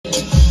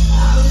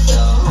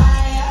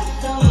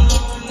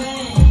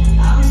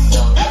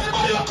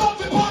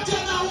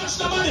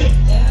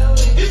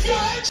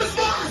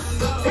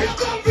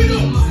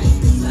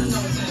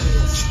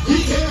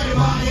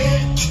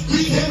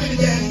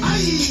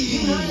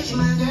She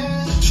my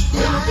girl.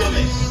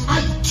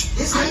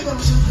 This ain't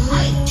gonna too good.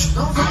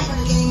 Don't fight for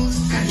the games.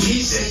 And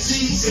he said,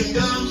 she said,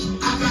 dumb.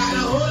 I got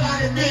a whole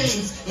lot of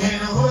things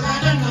and a whole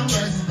lot of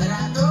numbers, but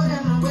I throw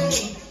them away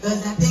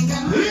because I think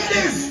I'm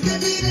ladies,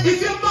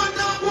 if your man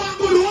not one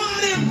good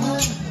want him,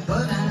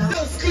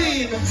 just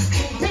clean,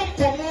 pump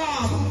warm.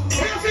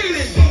 What you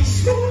feeling?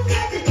 Who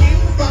got the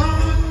new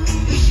phone?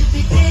 We should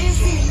be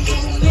dancing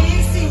and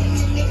dancing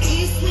in the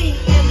east wing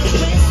and the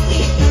west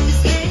wing of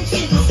this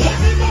mansion.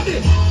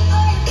 Everybody.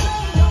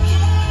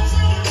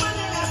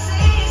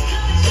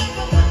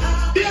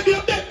 Baby,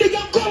 you get big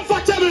and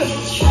comfortable.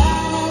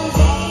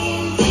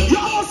 Your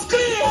house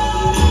clean.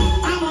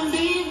 I'ma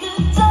leave the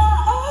door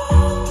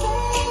open.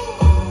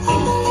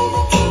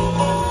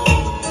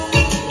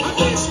 I'm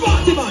being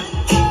smarty, man.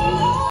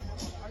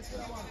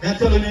 I'm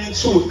telling you the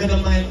truth, I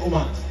don't mind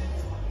woman.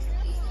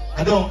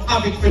 I don't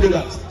have it for do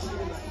that.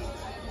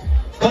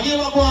 But you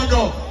want more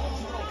now.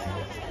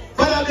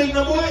 But I think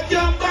no boy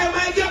can't buy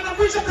my girl, no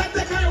preacher can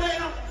take her away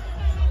now.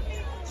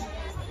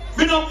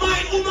 Me no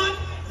mind woman,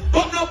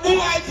 but no boy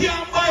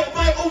can't buy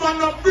my woman,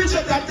 no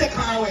preacher can take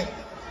her away.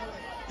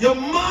 You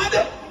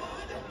mad?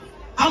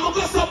 I'm gonna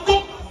go some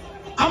book.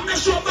 I'm not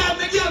sure buy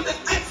my girl the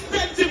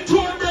expensive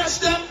tour brush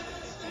them.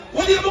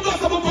 When you go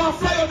some book and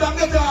fly out and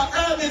get her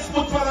Hermes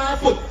put for her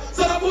foot.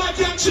 So the boy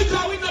can't trick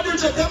her with no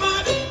bridge, you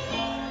mad?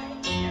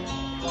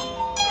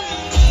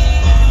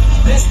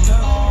 Let's go,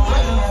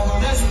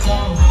 let's go.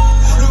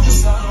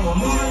 Superstar, we're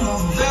moving on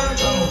very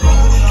low.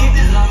 Keep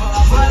it lava,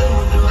 I'm fighting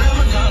with the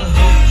Ramadan.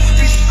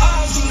 These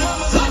arms, you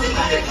never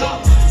let it go.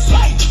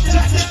 Fight,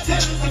 tell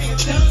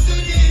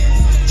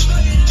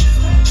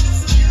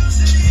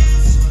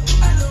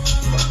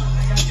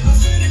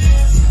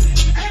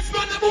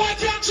the boy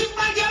can't trick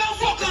my girl and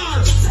fuck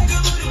her.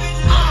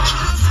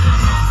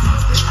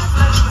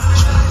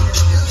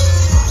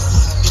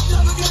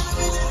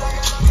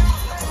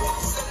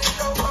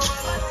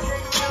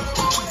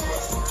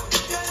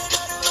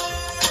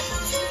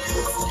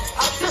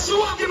 She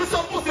won't give me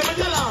some pussy, I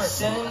tell her.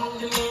 Send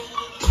me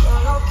your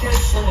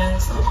location and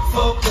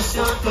focus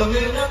on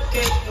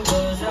communicating,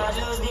 cause I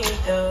just need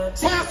the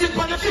Pass it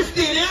on the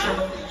 15,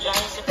 yeah?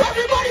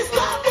 Everybody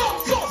stand up,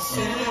 go!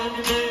 Send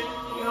me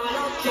your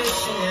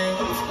location and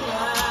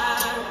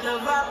the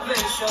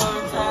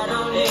vibrations I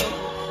don't need.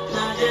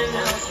 Nothing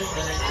else is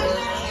like this.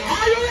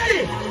 Are you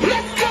ready?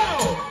 Let's go!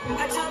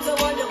 I tend to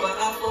wonder why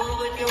I fall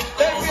with you.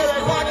 Let's hear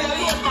it, party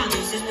alone, man.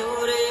 This is new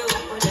to you,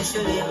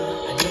 initially.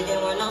 I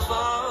didn't wanna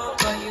fall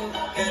for you.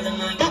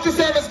 Back to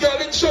service girl,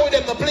 let's show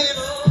them the place.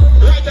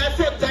 Right at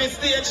front time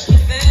stage.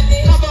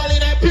 Come on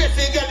in and play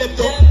for you, get them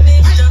done.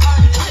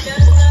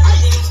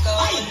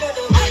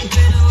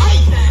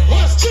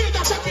 What's straight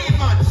that's a kid,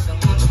 man?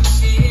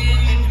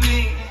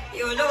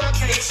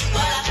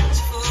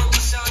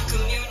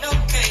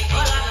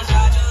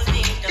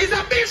 It's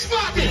a beach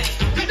party.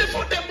 Get the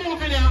foot them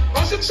moving here.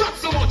 Why should shot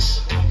so much?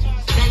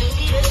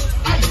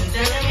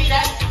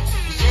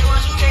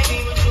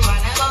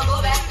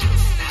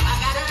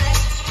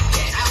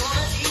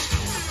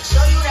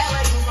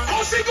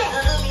 How she go?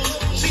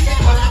 She said,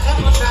 well, I got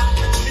my trap.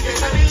 She said,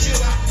 I need you.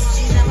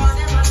 She said, more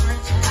than my friend.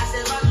 I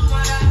said, well, you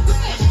want that?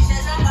 And she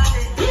said, I'm about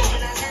it.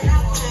 And I said, I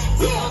want it.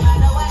 No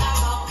matter where I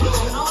go,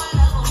 you know I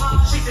love my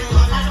mom. She said,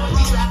 well, I know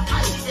you rap.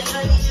 She said,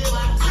 I need you.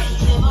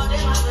 She said, more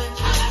than my friend.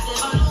 I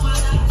said, well, you want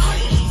that?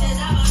 And she said,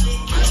 I'm about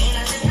it. And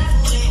I said, I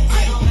want it.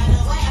 No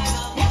matter where I go, you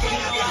know I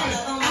love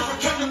my mom.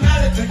 African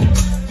American,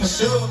 for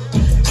sure.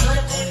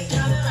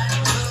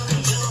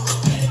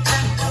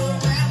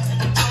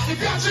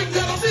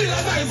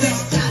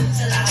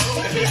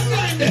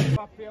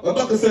 We're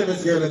back to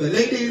service, girl. The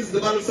ladies, the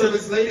battle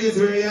service ladies,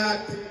 where you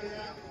at?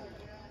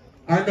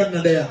 Are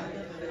none there?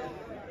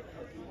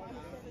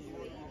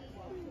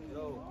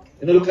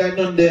 You don't look like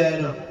none there,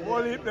 you know.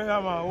 Wall it there,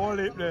 man. Wall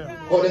it there.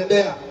 Oh, them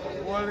there?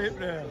 Wall it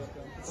there.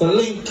 So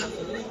link,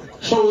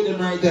 show them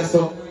right there,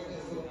 so.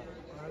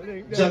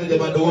 Johnny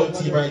them and the whole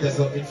team right there,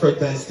 so in front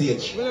of the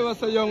stage. We never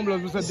say young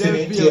blood, we say See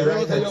me to your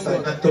right hand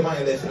side, and to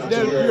my left, and to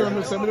your right.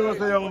 we never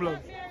say young blood.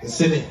 You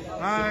see me?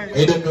 Aye.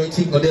 I don't know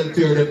anything, but they'll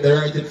clear them the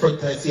right in front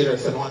of the stage,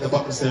 so I want the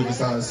back of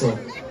service also.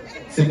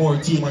 See more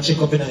team and check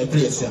up in the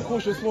place, yeah.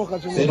 Push the smoke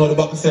at you. So you know the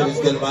back of service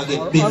girl might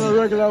get busy. On a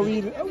regular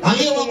weed. And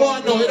here we go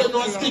on now, you don't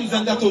know Skinz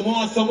and that too,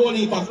 more some more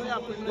heap of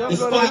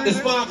the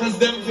sparkles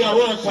them for your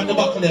work on the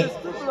back of them.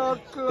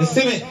 You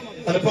see me?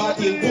 And the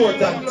party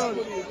important.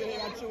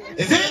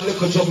 Is it?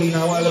 Look at trouble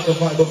now, I look at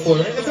fight before.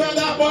 You see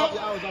that, bro?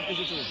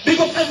 Big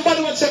up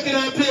everybody who checking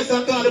out the place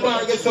and go to the bar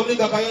and get some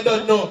nigga, because you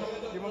don't know.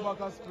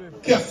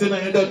 Casting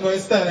and you don't know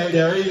his style right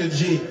there, real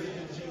G.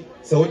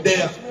 So we're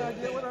there.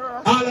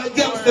 All the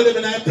gangsters live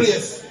in that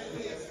place.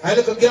 I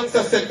look at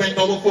gangster segment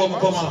now before we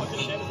come out.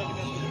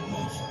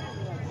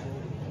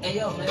 Hey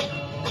yo, man.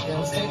 They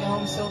was taking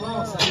home so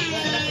long. So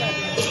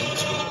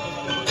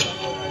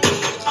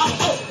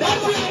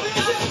That's real.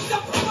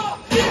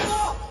 Yes.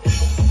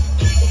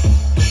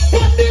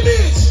 What the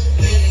bitch?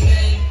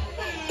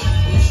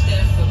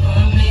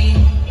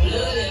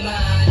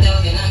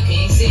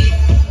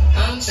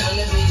 I'm trying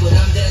to be what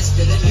I'm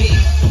destined to be.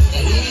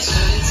 And these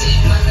shouldn't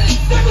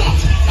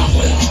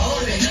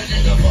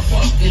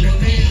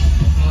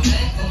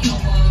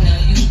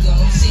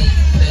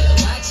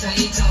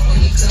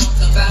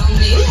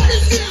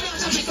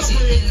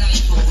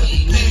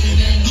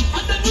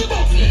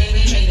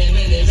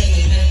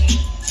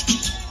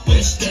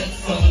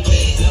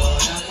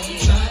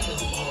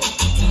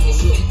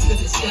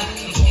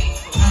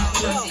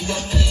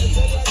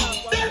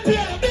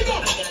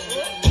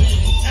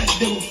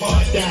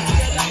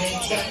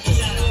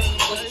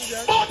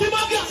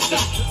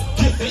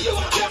say you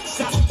a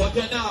gangster, but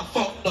you're not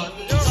fuck none.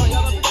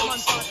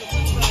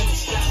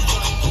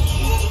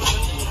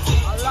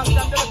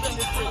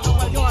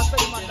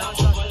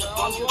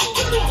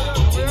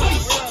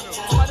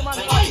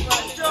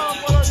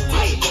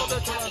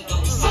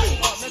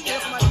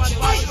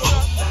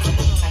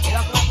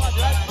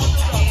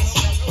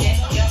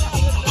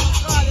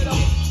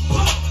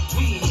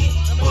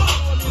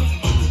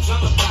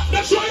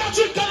 Make sure you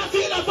drink and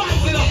feel the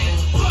vibe, you know.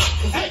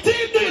 Hey,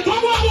 team, do it.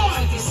 One more.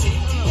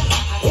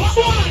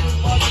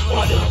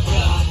 What up?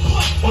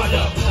 What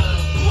up?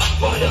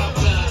 What up?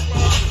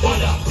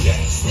 What up,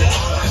 gangsta?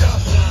 What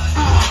up?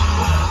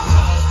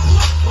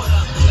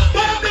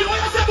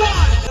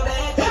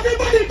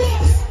 Everybody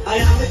boss! I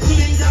am the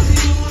king of the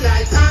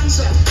moonlight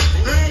dancer.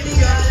 Ready,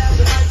 girl, I'm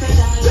the right side.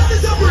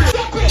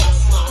 Stop it! Stop it!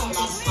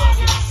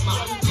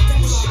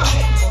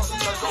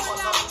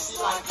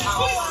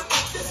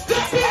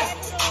 Stop it!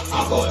 I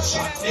got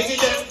shot. Nigga,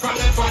 them from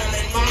the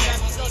firing man.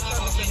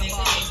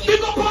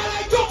 Big up all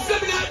like dogs in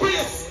that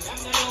place.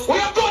 We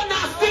are going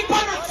now, stick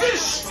on the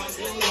fish.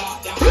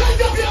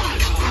 Raise up your hand.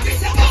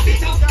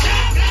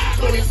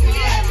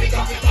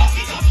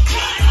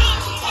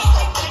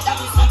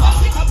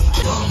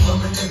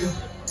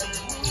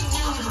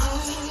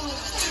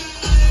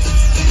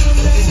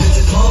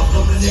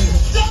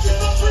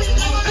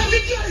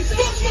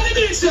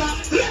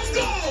 Let's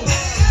go!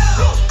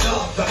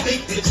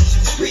 Big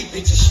bitches, street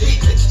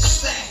bitches,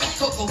 slack,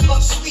 cocoa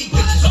puff, sweet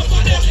bitches.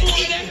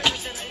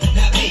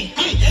 Not me.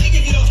 That nigga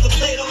get off the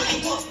plate all you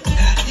want.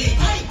 Not me.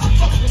 I'm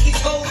fucking with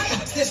these hoes in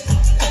the pistol.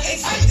 They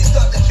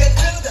start to get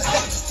build up,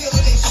 start to steal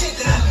their shit,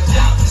 and I'm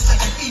down just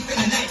like a thief in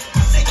the night. I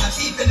sink my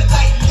teeth in the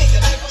bite,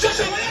 nigga like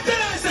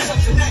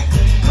tonight.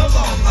 Come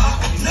on, ma.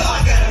 You know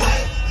I got a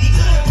life. You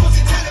good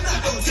pussy time, I'm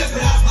not gonna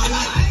jeopardize my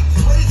life.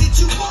 What is it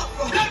you want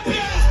from me?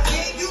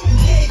 Yeah, you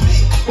gave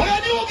me. What are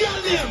you girl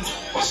name?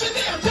 What's your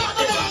name? Talk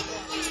about.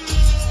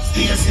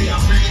 DSC, I'm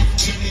free.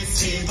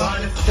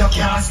 You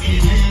can't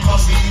see me,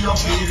 cause we don't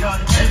feel run.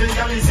 Every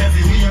girl is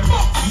everywhere.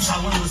 Each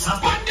one was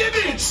up On the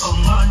beach. some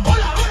man. Hold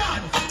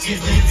on. If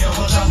baby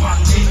was a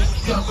one thing,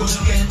 you're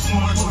gonna get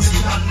more pussy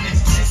than me.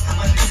 Next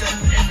time I listen,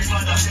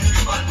 everyone does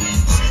everyone me.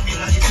 Me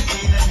like the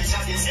king, and me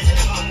shall be saying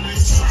the man with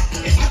slack.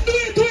 Do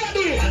it.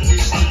 And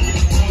this one,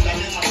 more than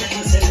them, I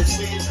can say the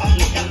sweet and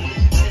the candy.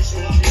 Let's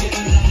show up the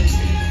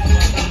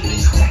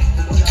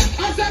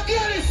As a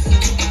girl,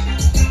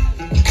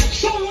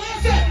 show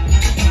what's it.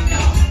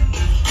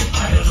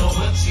 I don't know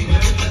what she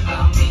heard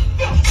about me.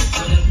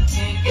 But if you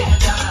can't get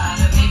that out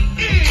of me,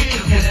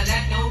 you better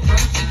let no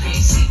person be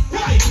see.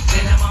 Right.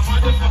 Then I'm a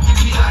motherfucking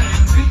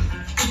B.I.M.B.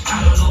 I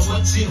don't know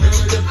what she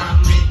heard about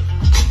me.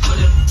 But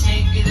if you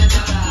can't get that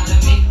out of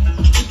me,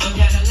 you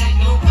better let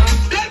no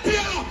person. That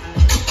piano.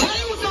 Why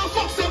you was gonna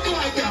fuck something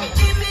like that?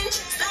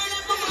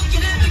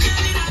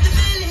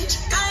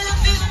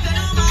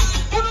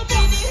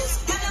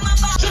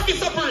 Check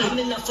it up, I'm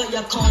enough for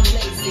your con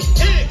lazy.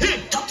 Hey.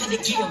 Talk to the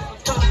game,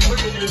 talk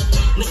really.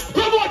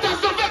 Promoters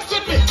don't vex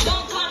with me.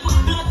 Don't come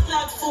with blood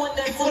flag phone,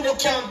 then for the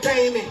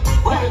campaign me.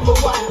 Why and I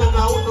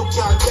who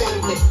can't tell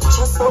me.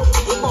 Just so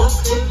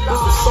industry is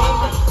the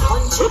same.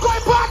 We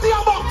going party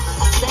about.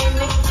 Same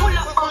me. Full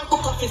of on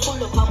book of full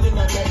of I'm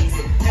not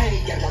lazy. Hey,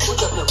 yeah, put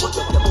up the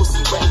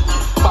pussy ready.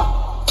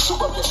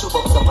 Shove up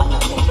the one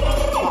of me.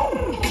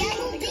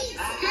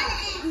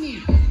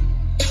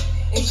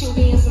 And she'll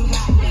be in some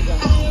hot nigga.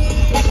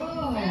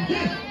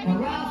 I'm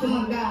round for my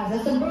guys,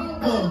 that's the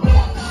Bronco.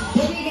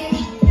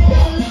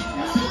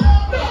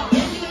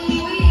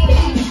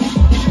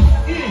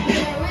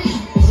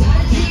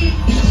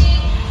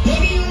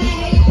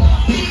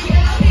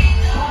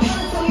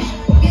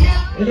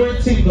 You know what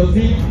thing does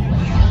he?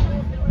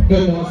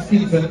 Good more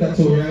Skinz and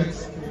tattoo, right?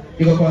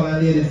 Big up all our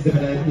ladies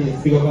living in place.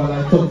 Big up all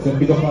our thugs and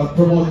big up all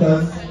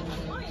promoters.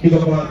 Big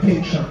up all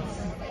pink shots.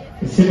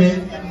 You see me?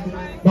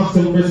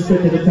 Maximum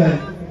respect at the time.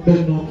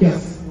 Don't know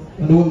Cass.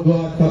 And the whole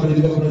God family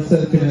big up on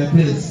themselves in their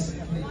place.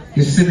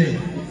 You see me?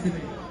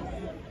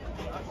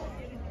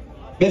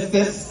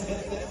 Bestest,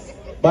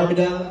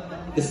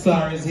 Barbadal, the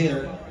star is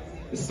here.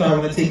 The star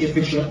wanna take a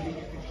picture.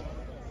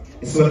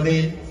 It's what I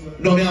mean.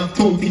 Now we have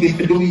 2 tickets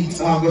for the week,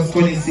 August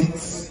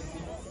 26.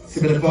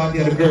 See me the party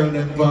of the girl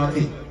and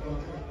party.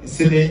 You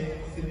see me?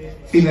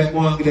 Feel like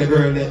one with the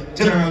girl there.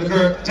 General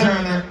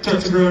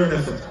church girl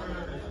there.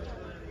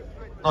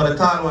 No, the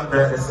tall one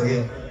there is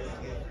again.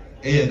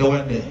 Yeah, the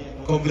one there.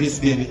 Come for this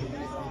baby.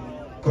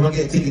 Come and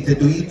get a ticket to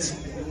do it.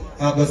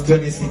 August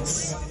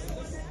 26.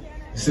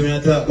 You see me I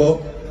talk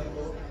about?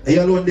 Are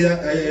you alone there?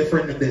 Are you your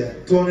friend there?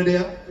 200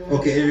 there?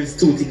 Okay, here is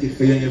 2 tickets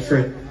for you and your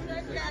friend.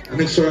 I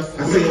make sure I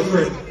say your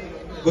friend.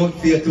 Go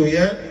for you too,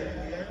 yeah?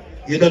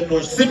 You don't know.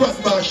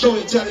 Superstar show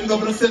it, Charlie. Go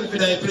for yourself in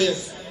that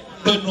place.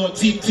 Don't know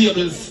team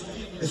tables.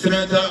 You see what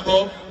I'm talking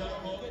about?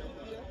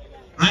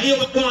 And here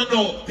we go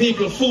now.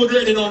 People, food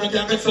ready now. We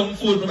can get some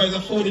food because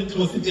it's a food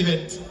inclusive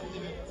event.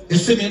 You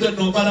see me, you don't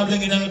know. Bada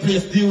bling in that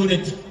place, the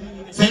unit.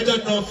 So you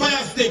don't know.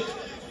 Fire stick.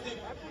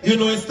 You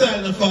know it's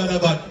style and father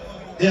God.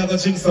 They are going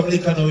to drink some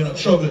liquor now, you're not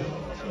trouble.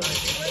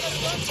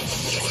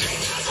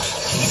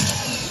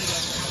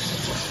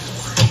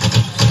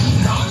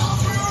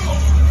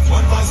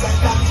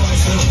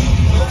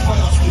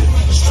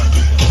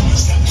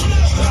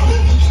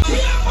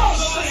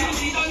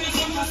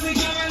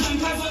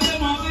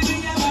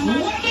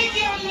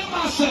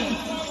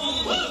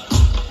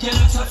 Can I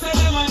say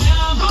them a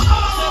yam?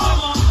 Say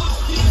them a good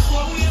things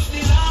for waste the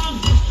lamb.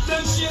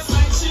 Them shape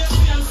like shape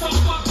me and some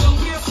fuck them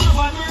waste me.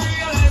 But we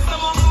realize them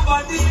on my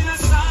body in a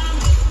stand.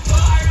 So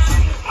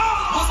ironic.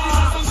 But these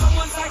are some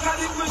someone's like a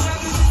little man.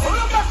 Well,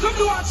 you got to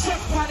do a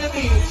check on the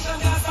beach.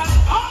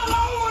 All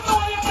I want to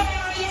know you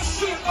there and you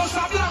shit us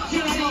a black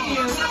in the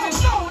ear.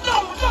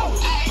 No.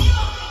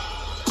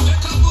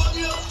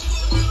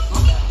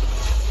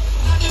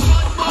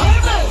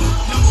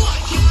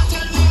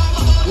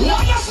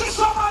 Why you see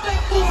some of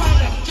them boy?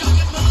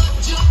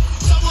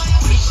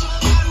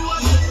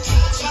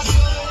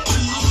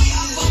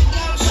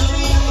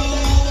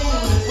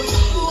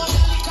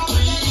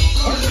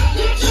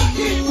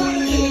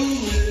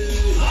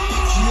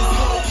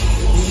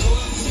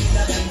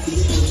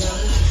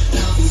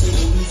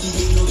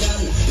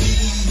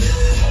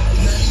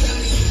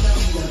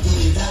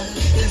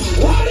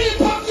 What are you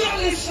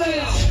talking say?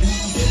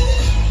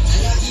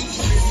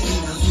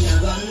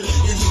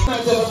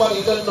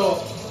 Everybody don't know.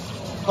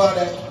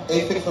 Father,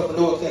 I fix up the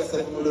door, cast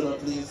that we don't know,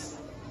 please.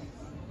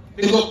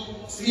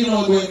 Because you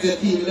know going to the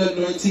team, you don't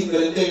know a team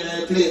that they're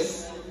in a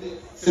place.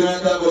 So we're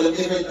talking about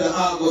the event on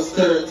August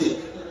 30.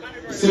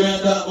 So we're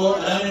talking about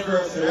an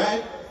anniversary,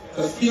 right?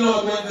 Because you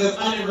know going to the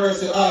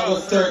anniversary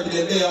August 30,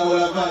 the day I will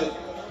have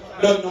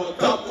had. Don't know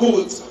top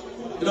coach.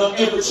 You know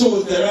every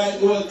Tuesday, right?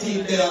 The whole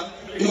team there.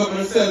 You got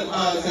myself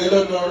also, you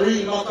don't know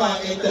real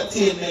Macan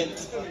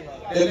entertainment.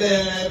 They're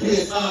there in a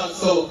place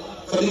also.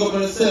 So you got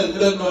myself, you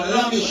don't know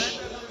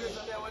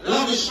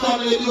Lavish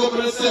family, you got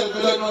myself,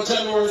 you don't know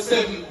January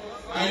 7th.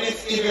 Our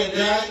next event,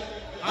 right?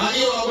 And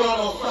you are going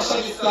to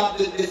fashionista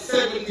the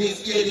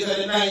 70s, 80s, and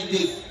the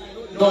 90s.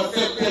 No,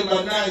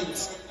 September 9th.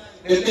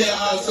 They're there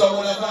also, I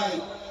want to buy.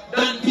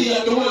 Dan P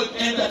and the whole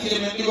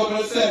entertainment, you got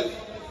myself.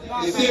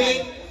 You see me?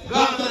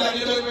 After that,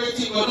 you don't really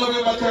think, but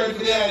November 3rd,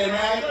 for the island,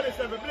 right?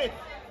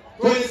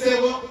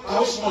 27, I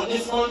wish month,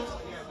 this month.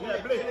 Yeah,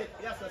 Blake.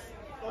 Yes, sir.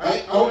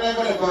 Right? I won't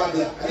ever go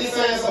there. And this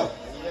is so.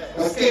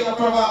 Let's keep a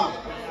program.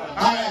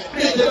 Alright,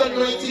 please, they don't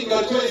know anything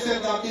about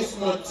 27th of this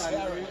month.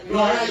 You know,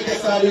 right,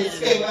 yes, I do.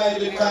 Skate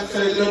live in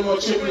concert, they don't know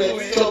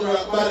triplets, Stone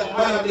Rock,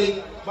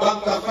 Banabling,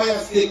 Banka, Fire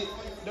Stick,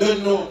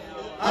 don't know.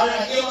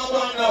 Alright, here we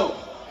go now.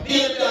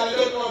 Here we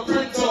don't know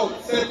print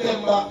out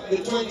September the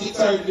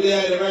 23rd, the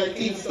island, right?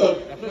 Kingston.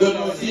 Don't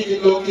know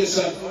secret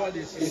location.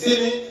 You see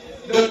me?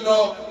 Don't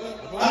know.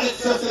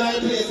 Alex just in our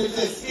place, it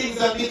says Skinz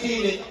and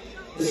Bikini.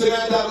 You see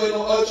that that way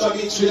no Ultra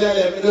Beach with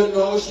them, I don't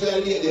know how should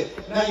I get there.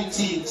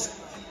 19th.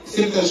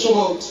 Seems to show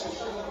out.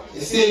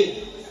 You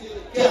see?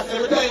 Yes,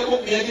 every time you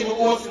book me, I give you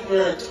most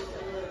work.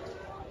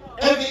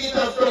 Every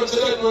guitar from you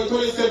don't know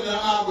 27th of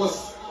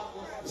August.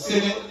 You see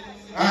me?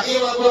 And here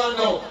we go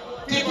now.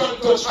 People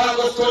touch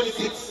August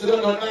 26th, you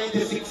don't know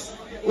 96.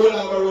 We'll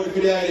have a road for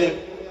the island.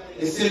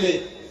 You see me?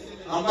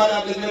 And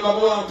Banabling never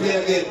go and play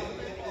again.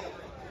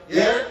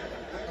 Yeah?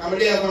 I'm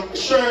there from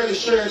Shirley.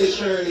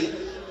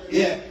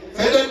 Yeah.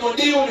 So I don't know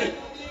the unit.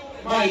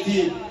 My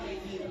team.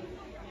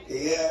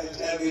 Yeah, I'm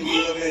trying to do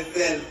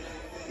myself.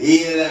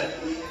 Yeah,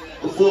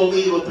 before we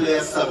even play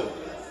a song,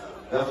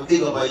 I have to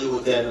dig up a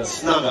youth there and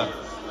snagger.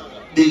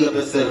 Dig up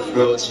yourself,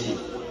 bro, G.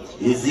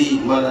 You see,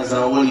 manners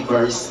and holy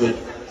for respect.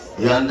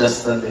 You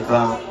understand the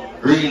car.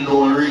 Real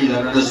no real,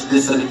 and just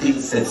this are the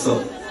things said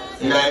so.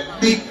 You know, a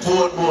big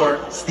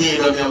Portmore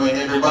stadium here when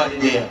everybody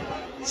there.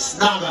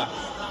 Snagger.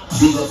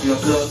 Dig up your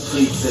blood for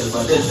yourself,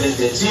 and then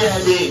the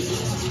GIB.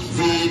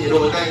 See, you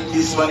know,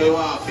 90s when you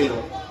walk, you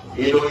know.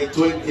 You know, in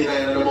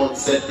 29 of the month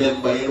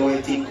September, you know,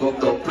 you think come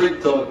to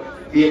print out,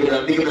 be able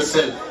to dig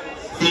yourself.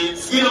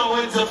 See, you know,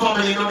 when's the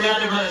family, you know, the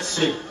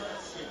anniversary.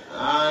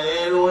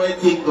 You know, what I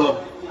think of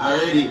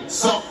already.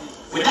 So,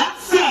 with that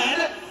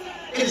said,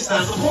 it's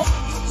time to walk.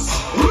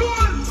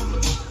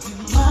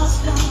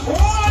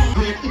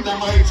 Break in the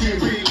mighty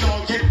ring,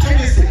 don't get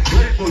anything.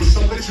 Red Bull,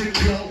 somebody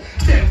drink low.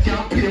 Them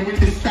can't play with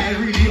this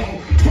style radio.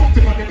 Fuck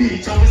them on the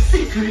beach, I was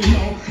sick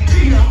radio.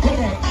 Tina,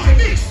 come on, I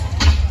mix.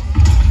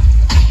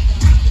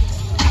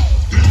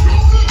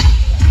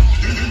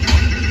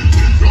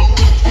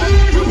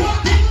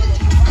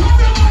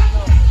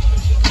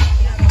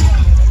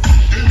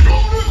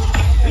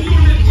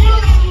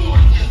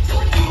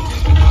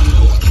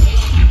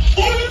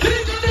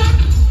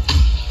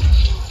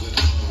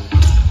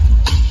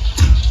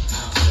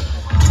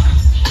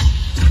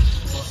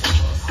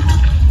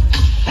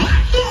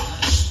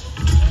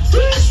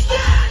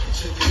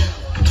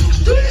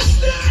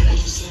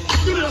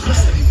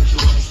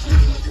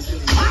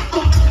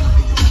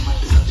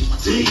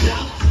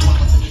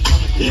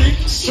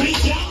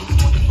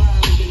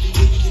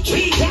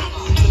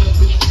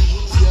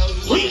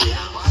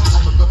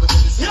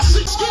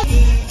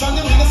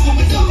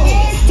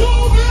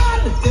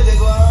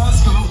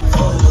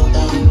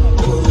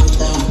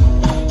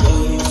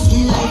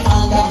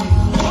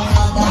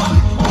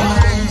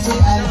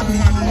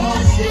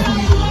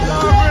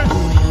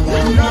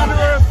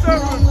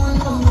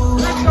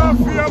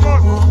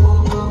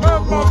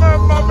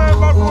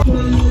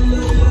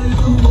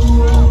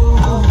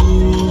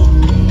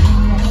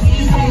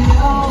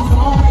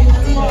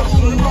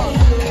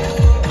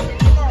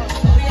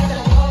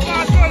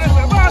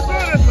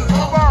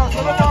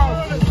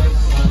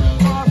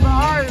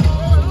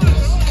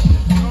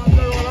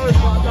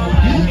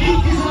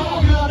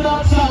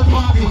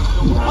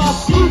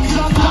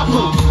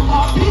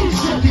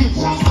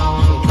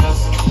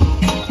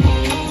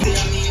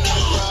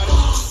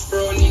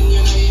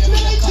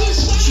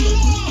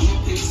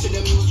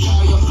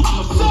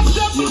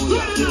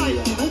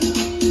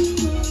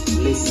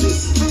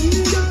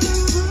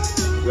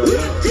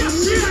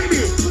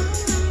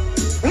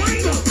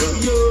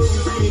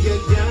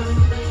 get down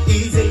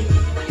easy.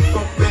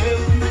 Fuck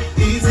them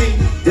easy.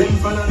 Them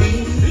follow me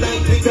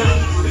like Peter.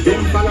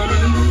 Them follow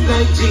me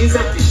like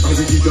Jesus. As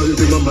the girl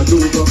remember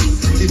Joker.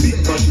 The big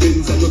bad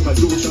Benz and not a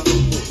Joker.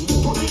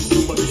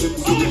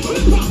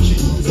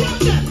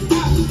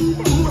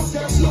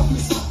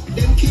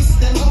 Them kiss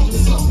them up.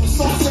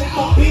 Some say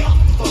up here.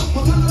 But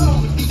I don't know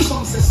if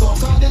some say so.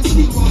 Cause them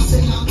still want to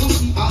say I'm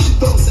pussy. All the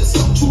dogs say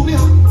so. True me.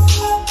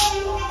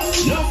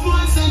 No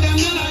one say them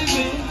they like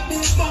me.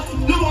 But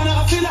no one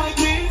I feel like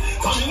me.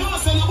 Cause you know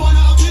say no one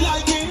I feel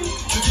like me.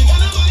 You think I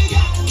know my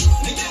girl.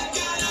 They get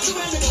girl that's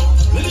where me go.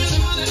 But every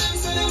one of them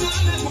say them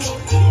not let me go.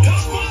 No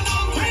one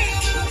I'm free.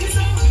 I'm gonna kiss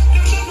them.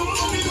 Them don't know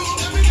what me do.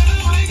 Every girl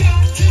I my girl.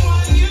 She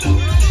want to get up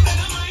with the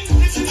better mind.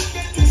 If she don't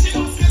get this, she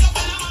don't get up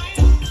in her mind.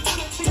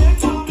 She get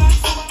down like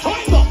summer.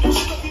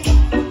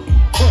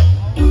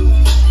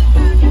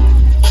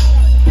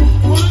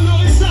 Wanna know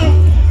this song?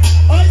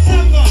 Oh, it's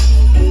song go.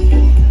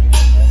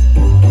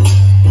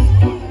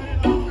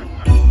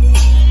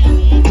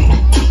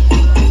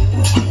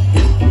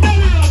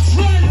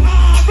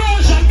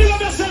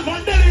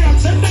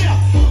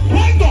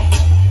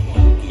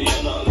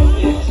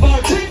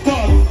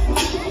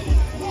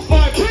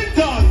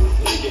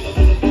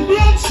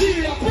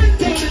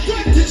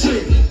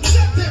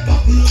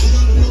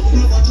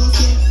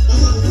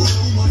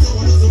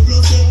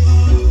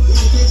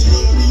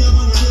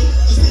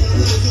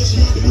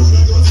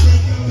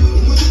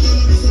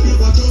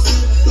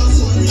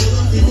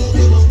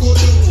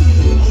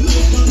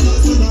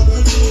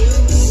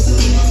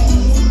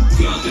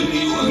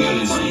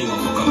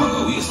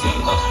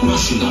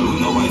 National, we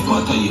know white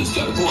water, yes,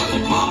 girl.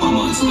 Mama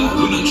monster,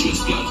 we no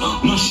chase,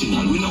 girl.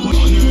 National, we know what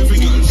on every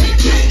girl fit.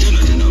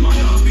 Jenna, my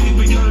heart,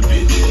 baby, girl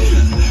fit.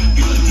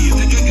 Girl, teeth,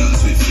 take a girl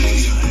swiftly.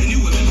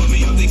 Anyway, for me,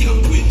 have the girl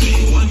with me.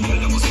 One girl,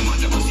 that must be mad,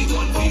 that must be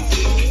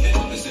 150.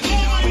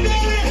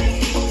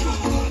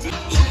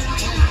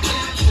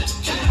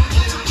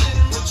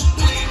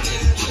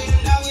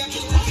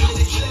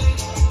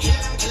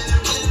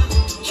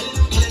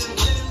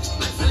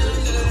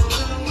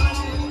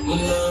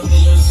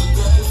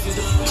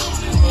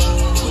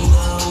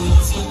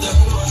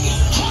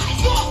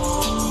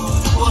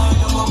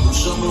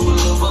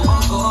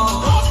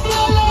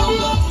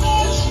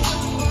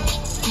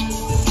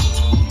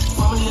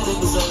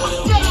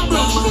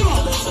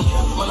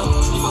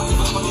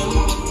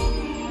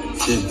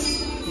 Skinz.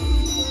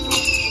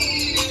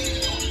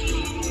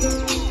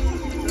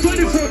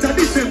 24th of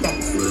December.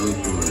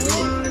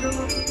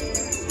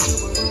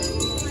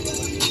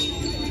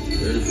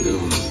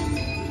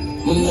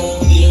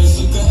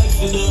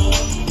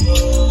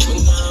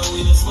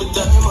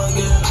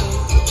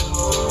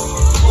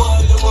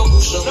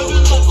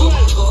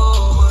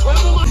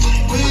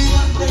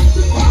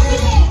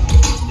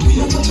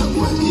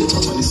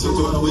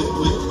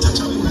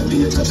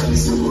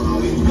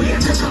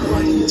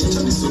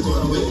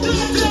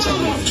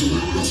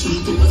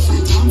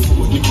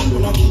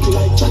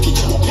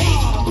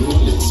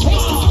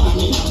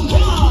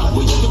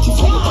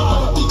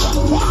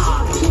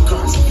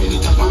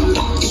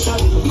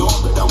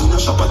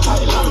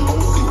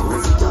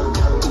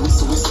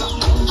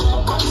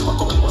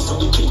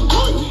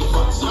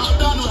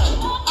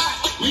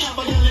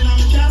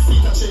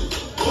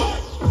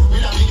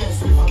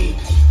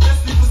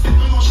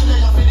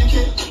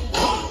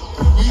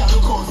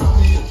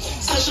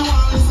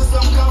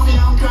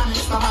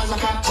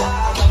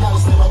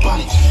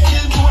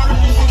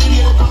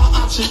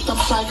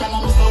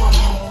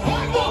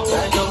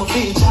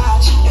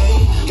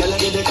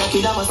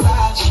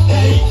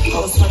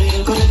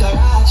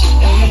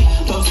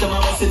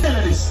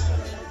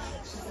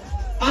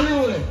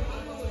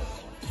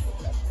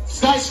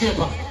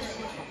 Skyscraper.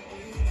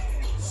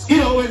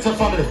 Skinz went to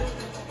family.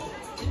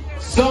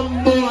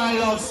 Some boy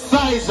love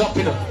size up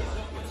in them.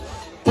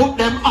 Put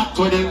them at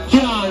where they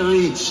can't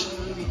reach.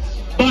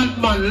 Bad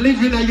man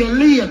living in your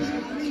lane.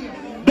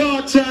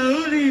 Daughter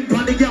running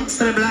on the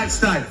gangster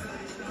lifestyle.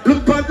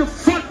 Look at the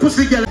fat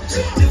pussy girl.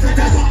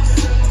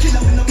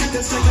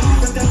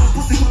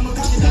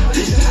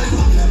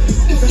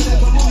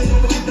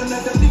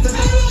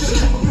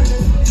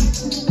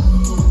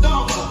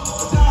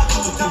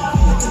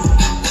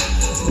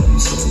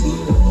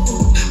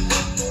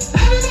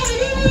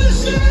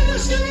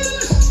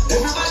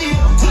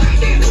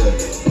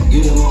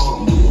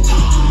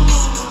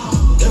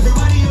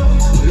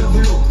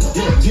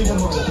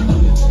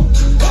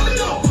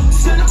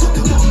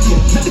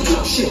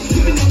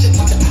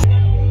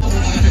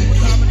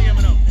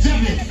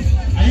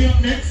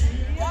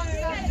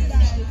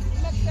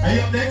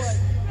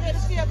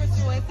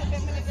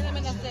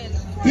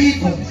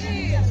 People,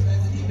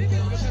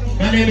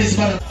 my name is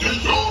Father.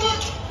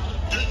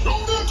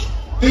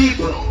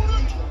 People,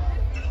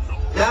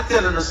 they're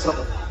telling us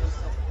something.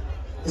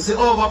 It's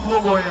over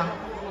for me. I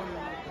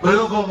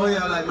love over here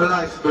like my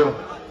life, bro.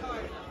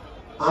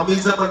 I'm going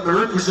to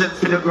represent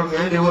for the ground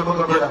anywhere,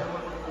 my brother.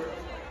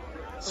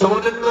 So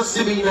when they don't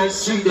see me in the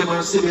street, they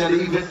might see me at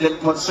the event, them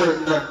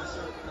concerned that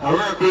I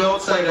work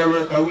outside, I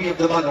work, I wave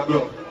the man,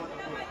 bro.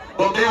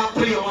 But they are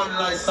play one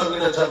live song in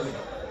the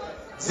Jamaica.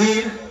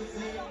 See,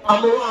 I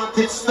want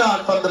it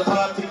start from the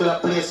particular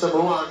place where I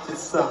want it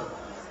start.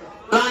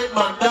 Blind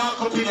man,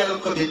 dark up in there,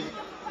 look at it.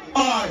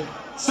 Or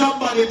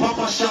somebody pop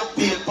a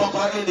champagne, pop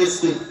a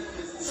Hennessy.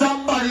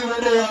 Somebody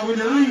when they are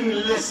with a real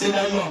lesson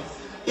of you.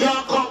 You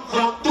come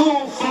from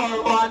too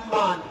far, bad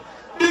man.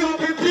 Big up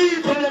the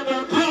people that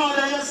are proud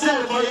of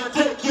yourself or you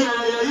take care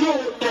of your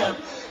youth them.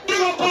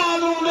 Big up all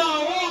who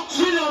now walk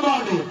through your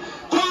body.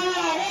 Come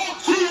here, walk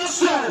through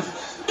yourself.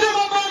 Big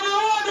up on the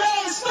road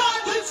there,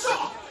 start it so.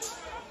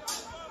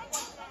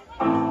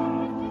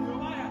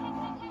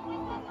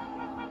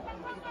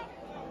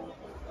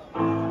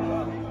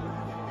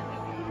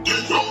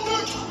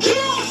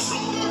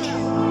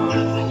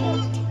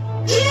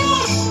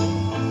 Yes!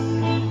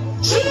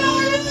 Yes!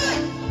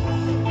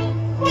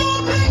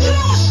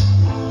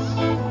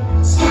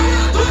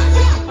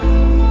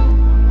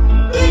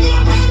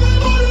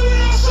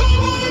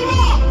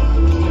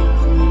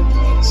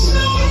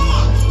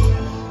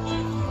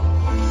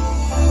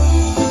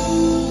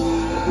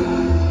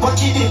 What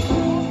you did?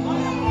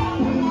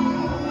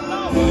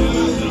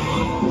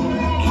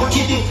 What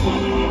you did?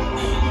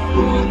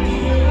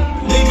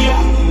 Nigga,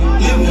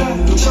 live that,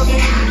 do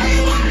something.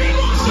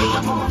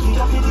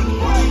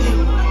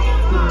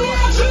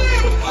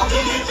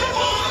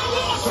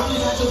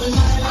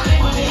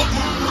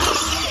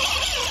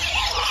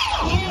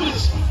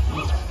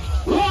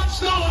 What's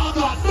going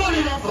on? Don't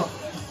remember.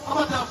 How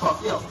about that fuck?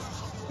 Yo,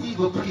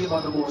 people pray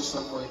about the most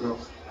of my girl.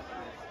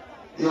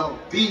 Yo,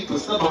 people,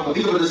 stop on the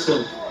people of the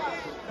self.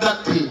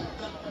 That thing,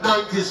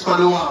 90s for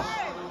the war.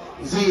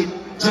 See,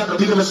 John, the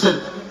people of the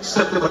self.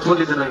 September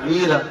 29, you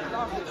hear that?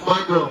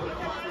 My girl.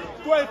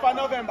 12th of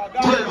November.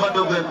 12th of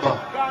November.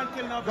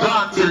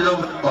 Gone till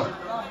November.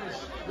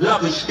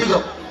 Lavish, big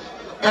up.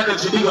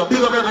 Energy, big up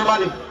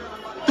everybody.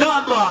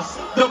 Don Boss,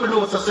 double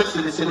dose of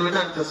sexiness in the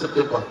 9th of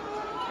September.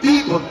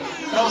 People,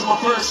 that was my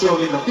first show,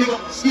 you know. Big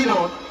up, Skin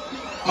Out.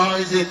 Or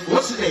is it,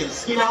 what's the name?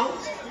 Skin Out?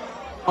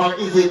 Or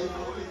is it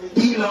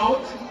Peel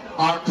Out?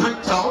 Or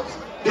Print Out?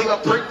 Big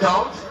up Print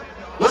Out.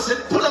 What's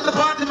it? Put up the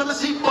party, let me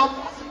see, bump,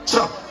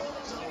 chop.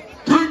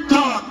 Print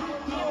Out.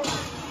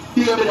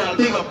 Big up,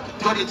 big up,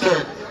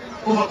 23rd.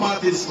 Over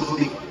party this for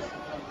big.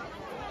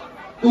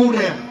 Who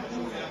them?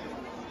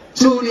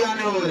 Julian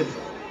Owen.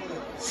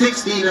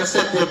 16th of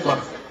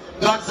September.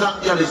 God's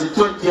and Galleys, the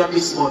 20th of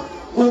this month.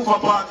 Over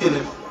party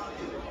left.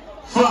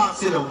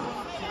 Fast, you know.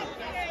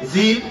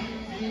 See?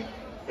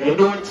 You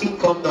don't think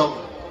come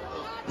down.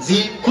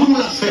 See? Cool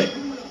effect.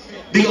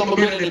 Big up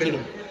again in the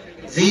middle.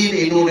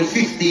 See? You know the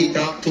 15th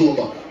of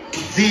October.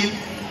 See?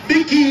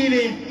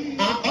 Bikini.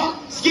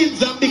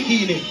 Skins and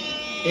bikini.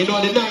 You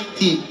know the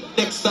 19th.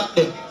 Next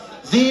Saturday.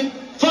 See?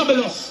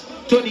 Fabulous.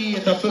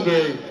 28th of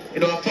February. You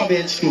know, a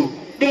Fabian School.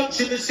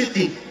 Dutch in the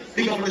city.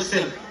 Big up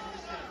yourself.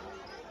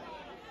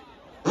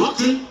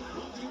 Rocky.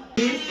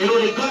 You know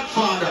the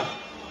Godfather.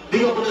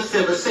 Big up on the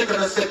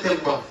 2nd of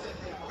September.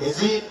 You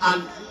see?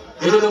 And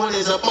you know the one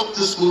is a back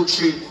to school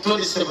trip,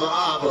 27th of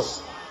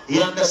August.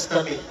 You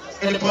understand me?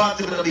 Any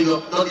party gonna big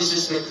up, no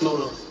disrespect,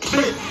 no.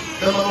 Flip,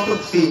 them are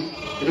good feet.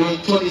 You know,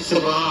 27th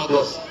of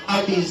August.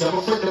 I mean, I'm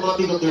a friend of my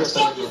big up there,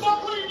 son.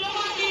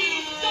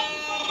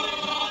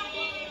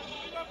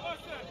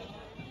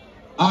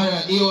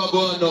 Alright, here we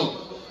go now.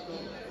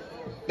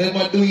 Then we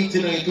do it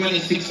tonight,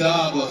 26th of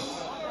August.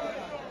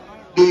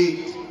 Do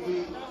it.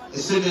 You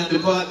see me at the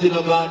party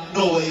no man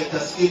nowhere yet, the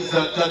Skinz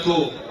and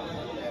tattoo.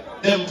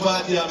 Them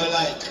party I'm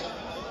like.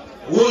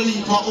 Whole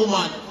heap of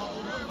woman.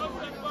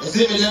 You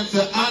see me, them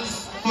say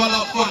hands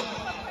follow fat.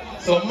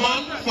 So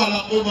man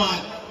follow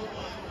woman.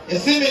 You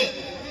see me?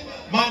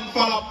 Man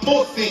follow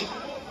pussy.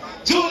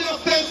 Junior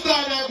stay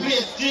star in our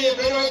place. Jay,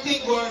 you know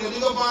think word, you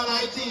go for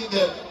our team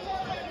there.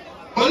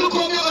 But look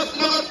how we never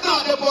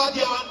start the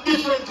party on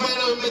different kind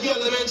of the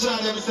girl they enjoy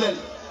themselves.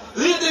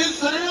 Ladies,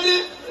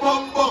 ready?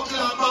 Bum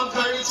buckler, man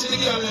can reach the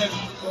girl them.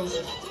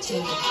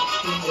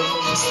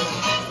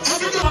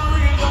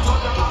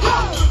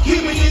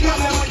 Give me the girl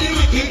them the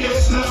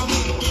wickedest love.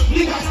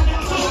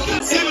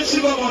 Give me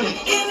sugar money.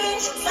 Give me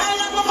style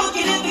of a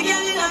fucking every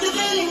girl in the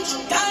village.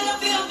 Kind of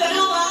feel better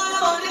know all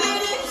about the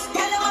business.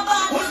 Girl them a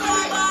bad, what's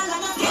my ball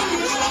and a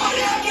skinny.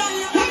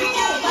 Girl them every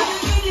girl by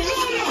the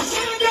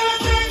skinny.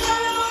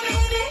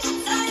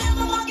 Style of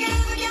a fucking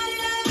every girl in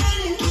the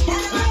village.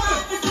 Girl them a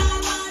bad, what's my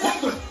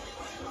ball.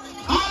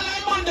 All I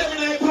want them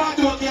in a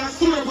party what you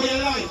swear for your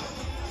life.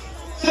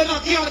 Say no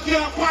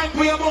can't find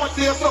for your mouth,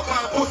 say you suck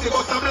on pussy,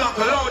 but some black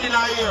loud in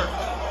our ear.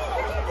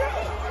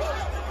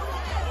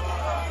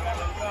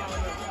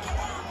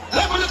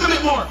 Let me look a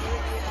bit more.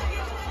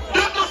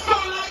 That don't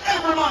sound like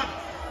every man.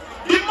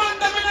 The man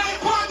them in a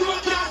party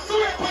what you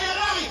swear for your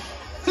life.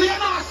 So you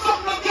know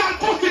some no girl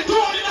pussy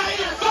loud in our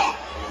ear, so.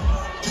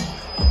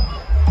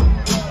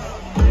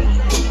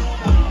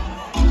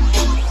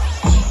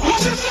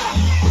 What is that?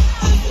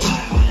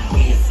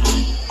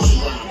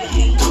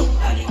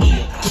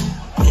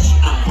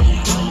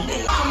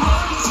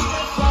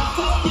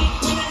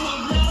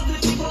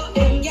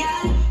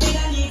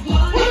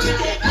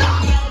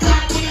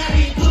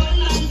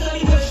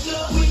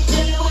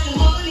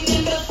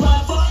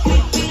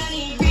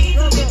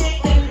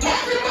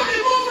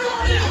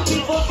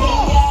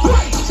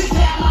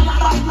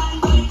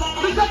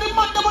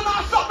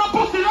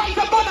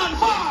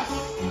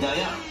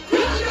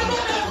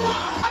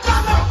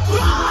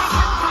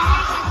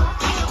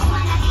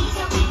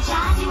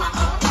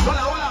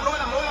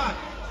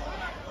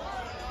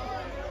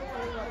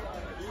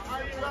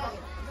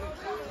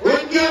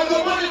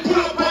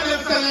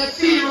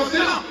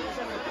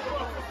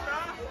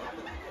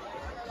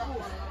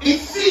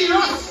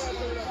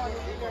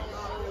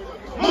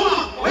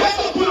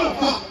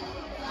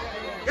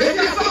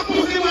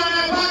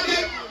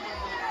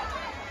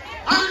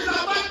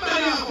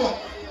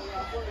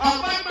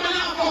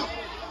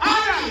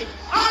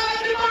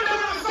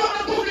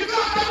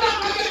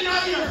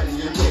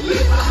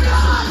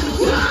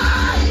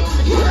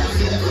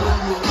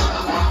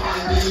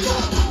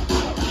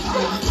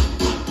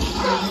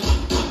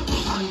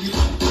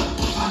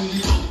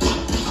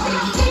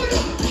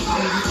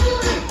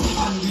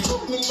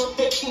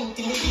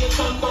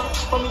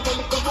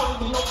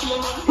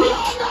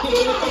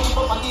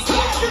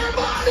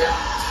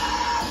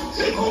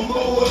 Take home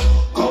more,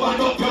 come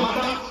on up your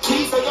mother.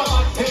 She said your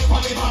man take for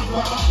me man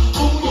brother.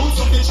 Who knows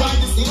if you try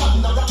to see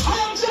another? I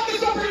am Jackie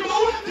Supreme,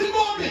 Wednesday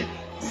morning.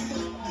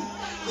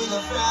 In a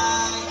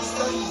Friday, it's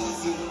so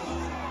easy.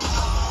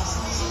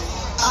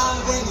 I'm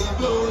very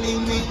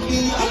rolling with me.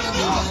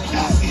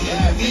 That's the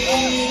heavy.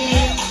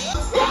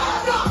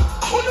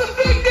 Who's the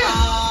singer?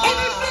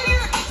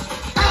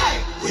 Hey!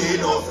 We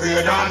no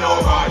afraid of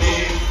nobody.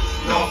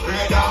 No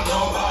afraid of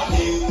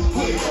nobody.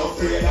 We no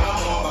afraid of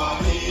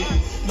nobody.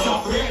 No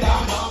afraid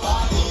of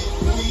nobody.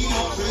 We no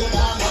afraid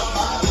of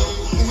nobody.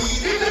 We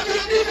need to be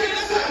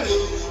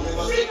defended.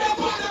 Bring that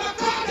part of the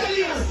corner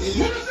here.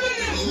 You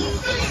sing it.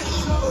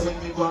 When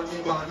me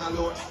born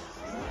alone.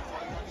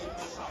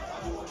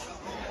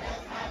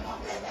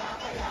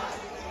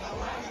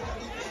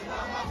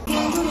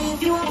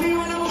 If you want me,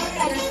 wanna work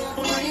at it.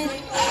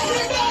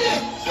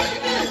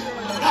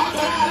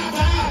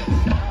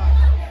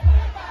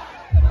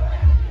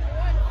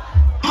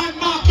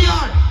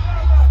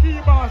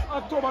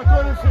 October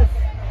 25th.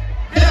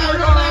 Yeah,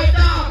 right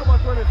now. October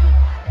 25th.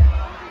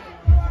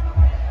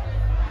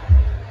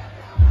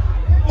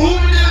 Who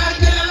would you like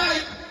to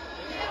like?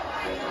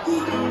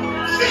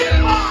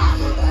 Silva!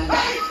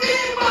 Hey,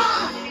 Silva!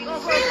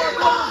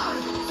 Silva!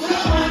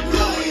 Someone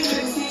doing it.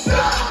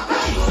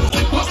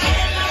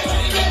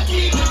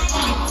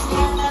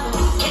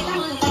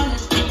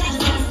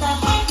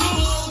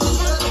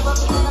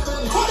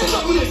 What is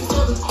up with it?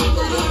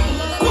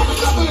 What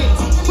is up with it?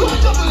 What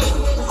is up with it?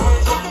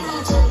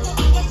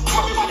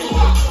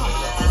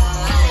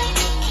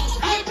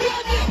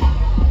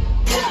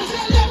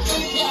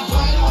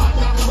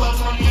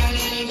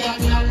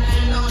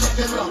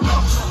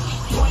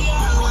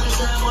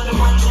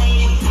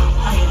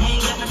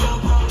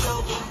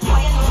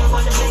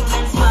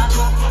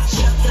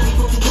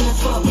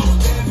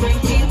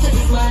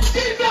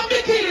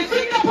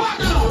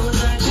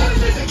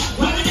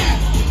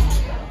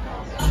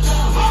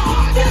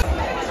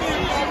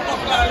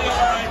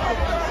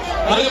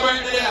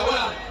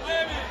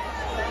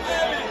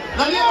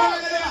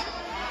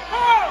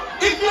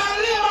 If you're a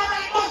labor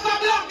right, must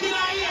have luck in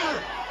a year.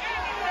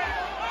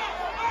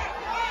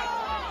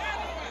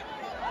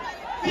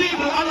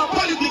 People are not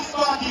politics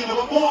party,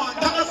 but go on,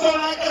 that doesn't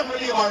sound like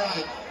every labor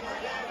right.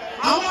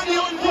 I want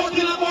you to vote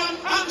in a go and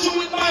do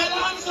it by a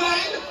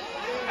landslide.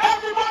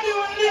 Everybody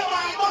who is labor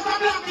right must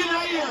have luck in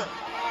a year.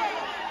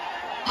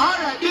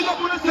 Alright, big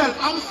up on yourself.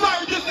 I'm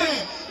sorry to say,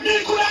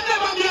 me could have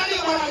never been a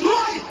labor right.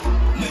 Why?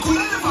 Me could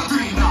have never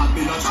green dog,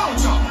 be a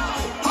chow-chow.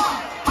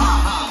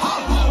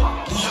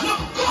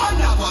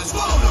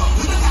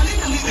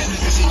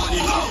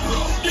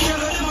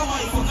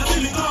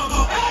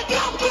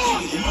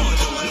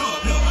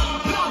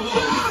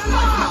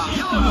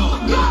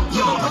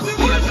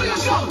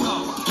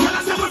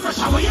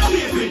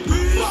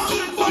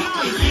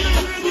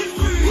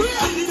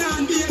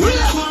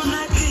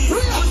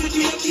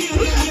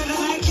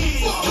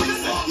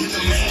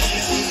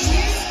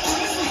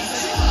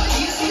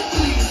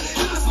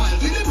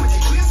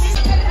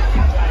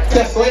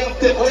 Yes,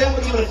 why am I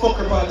giving a fuck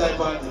about that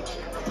body?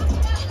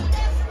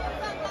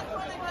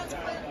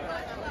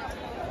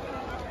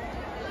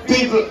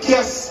 People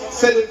just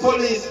say the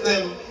police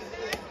them.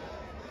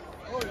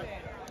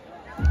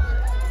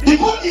 The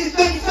police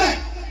them say.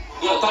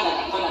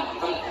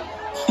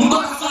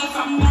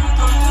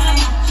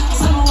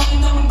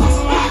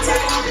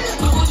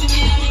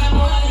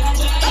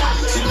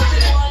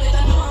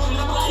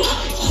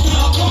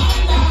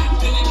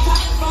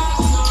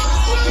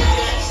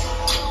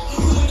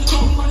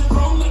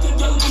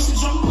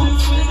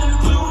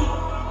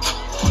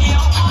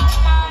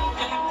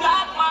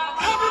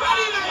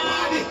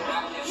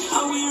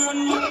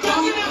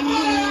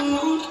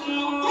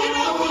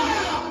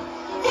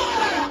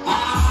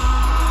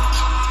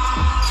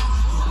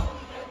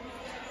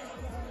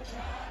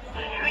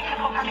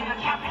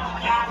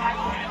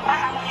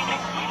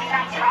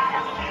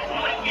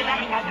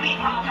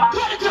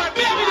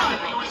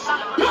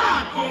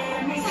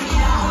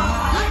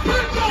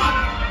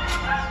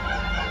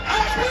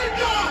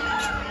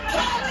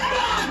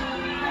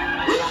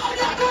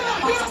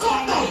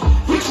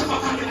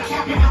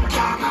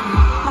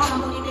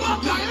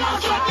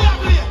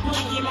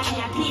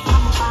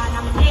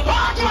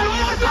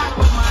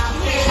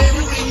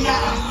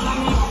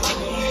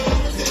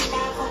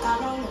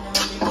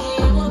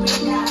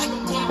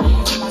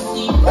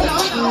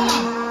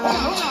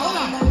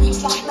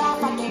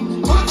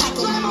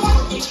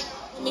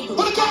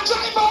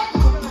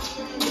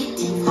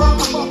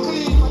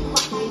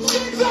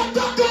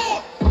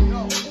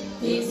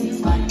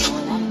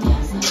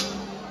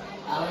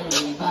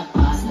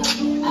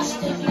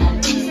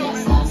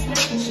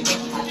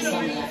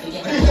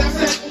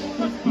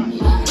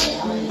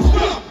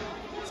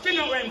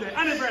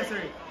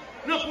 Anniversary.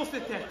 No post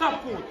it there.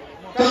 Top coat.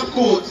 Top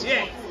coat?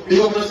 Yeah. Big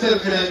up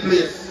yourself in that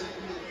place.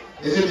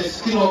 You see me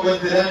skin up when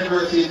the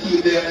anniversary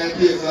keep there in that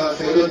place,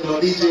 so you don't know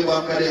DJ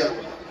back there.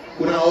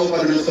 We don't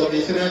overdo something.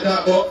 You see me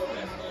talk about?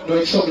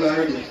 No trouble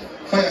already.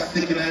 fire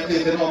stick in my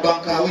place, you know,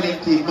 banker winning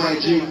team, my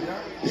G.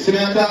 You see me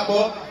on that,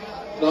 boy?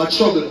 No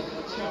trouble.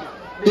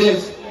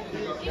 Yes.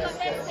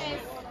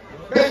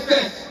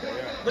 Bestest.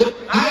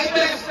 I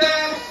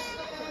bestest.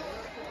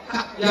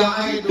 Yeah,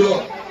 I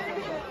do.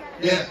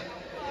 Yeah.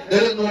 They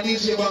don't know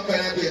DJ banker in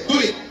my place. Do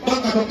it.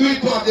 Banker, do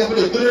it part, you have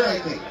to do the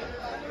right thing.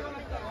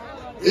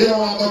 Yeah,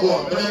 I'm going to go.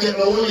 I'm going to get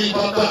no whole heap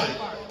of time.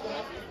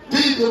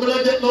 People, I'm going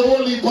to get no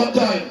whole heap of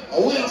time.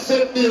 We are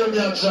sent there and we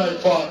are trying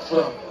far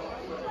from.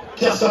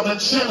 Yes, I'm a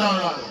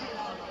general.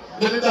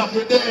 Then it have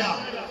to there.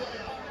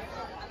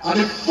 And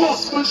the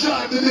first one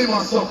try to do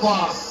was so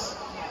fast.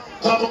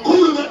 Because I'm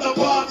cool at the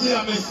party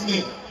and miss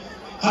me.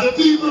 And the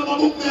people who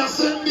book me and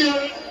send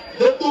there,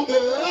 they book me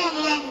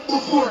long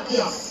before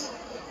yes.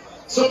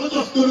 So I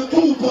just do the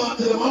two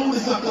party, I'm only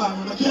second,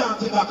 I can't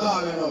take a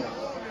call, you know.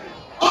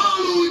 All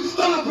who would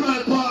start up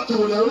my party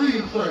with a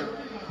real friend.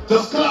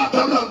 Just clap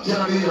the blood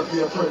can the ear for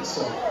your friends,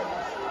 so.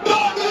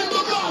 Don't do it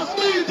because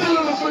me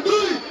telling us to do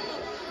it.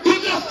 You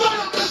just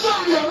stand up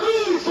beside your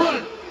real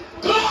friend.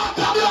 Clap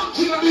the blood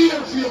can the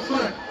ear for your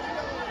friend.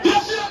 You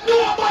see a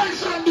new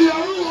boyfriend be a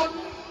road,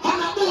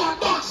 and a more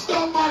box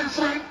down my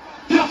friend.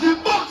 You have to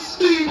box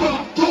Steve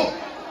up too.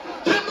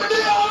 Him be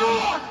a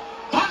road,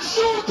 and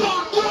shoot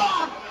on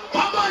ground,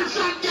 and my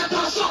friend get a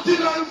shot in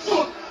her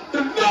foot.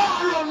 The no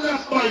run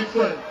left my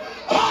friend.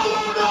 All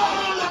who know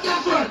run left your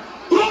friend.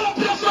 Roll up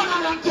your friend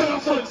and then tell your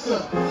friend,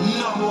 sir.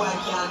 No boy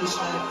can't dish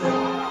my friend.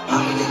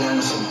 I'm gonna get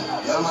anything.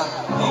 Yeah, man.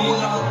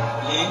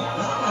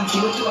 Yeah. I'm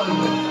kill you on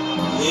me.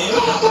 Yeah.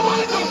 Come on, the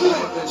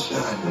microphone.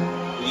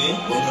 Yeah.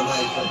 When the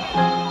right friend.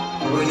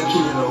 When you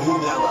kill you, who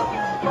that one?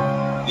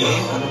 Yeah.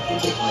 I'm gonna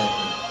protect my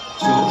friend.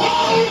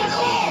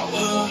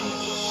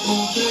 Who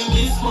can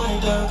this my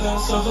dog and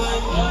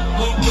survive?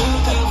 When you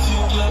can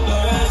feel like the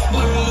rest.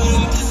 But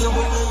it is a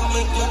winner,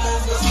 make your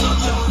eyes go stop.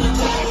 You wanna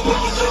tell me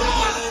what you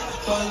don't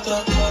fight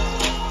up.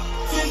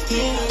 15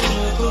 years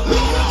ago.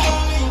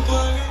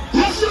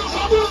 Yes, you're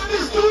doing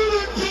this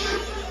student team.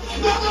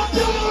 Never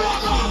tell you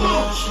what I'm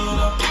about.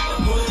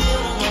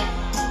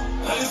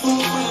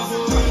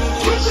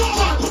 Reach your hand, reach your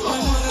hand,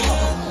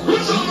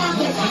 reach your hand,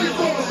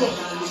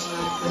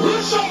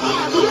 reach your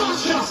hand.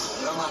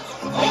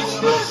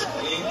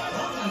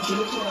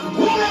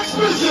 One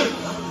expression,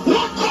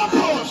 one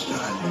compost.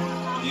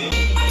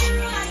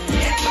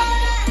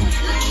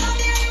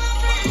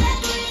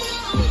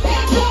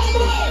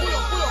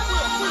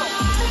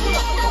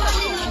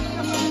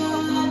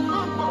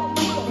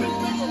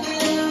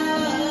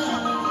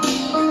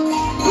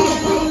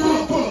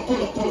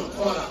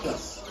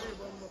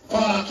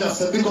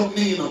 Big up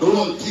Nino, the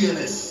whole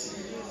TNS.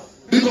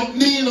 Big up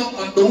Nino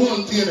and the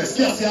whole TNS.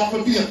 Yes, you have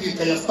to be a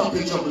kicker, you stop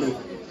in juggling.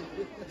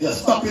 You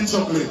stop in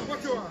juggling.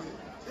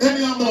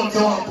 Any amount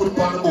you want to put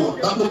on the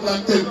board, that look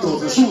like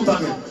 10,000. Shoot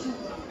again.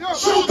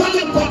 Shoot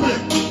again,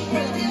 public.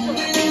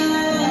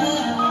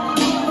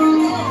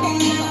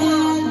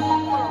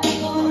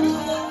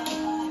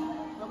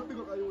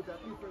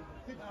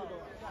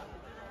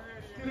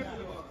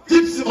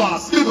 Tipsy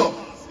Boss, big up.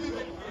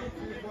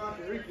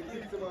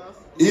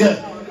 Yeah.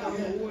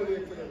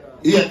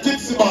 Yeah,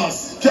 Tipsy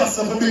Boss, just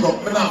have a big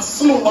up. I'm not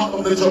slow back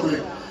on the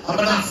juggling. I'm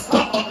not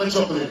stop on the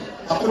juggling.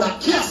 I put a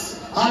kiss.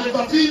 I live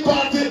a tea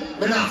party.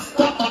 I'm not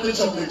stop on the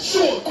juggling.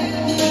 Sure.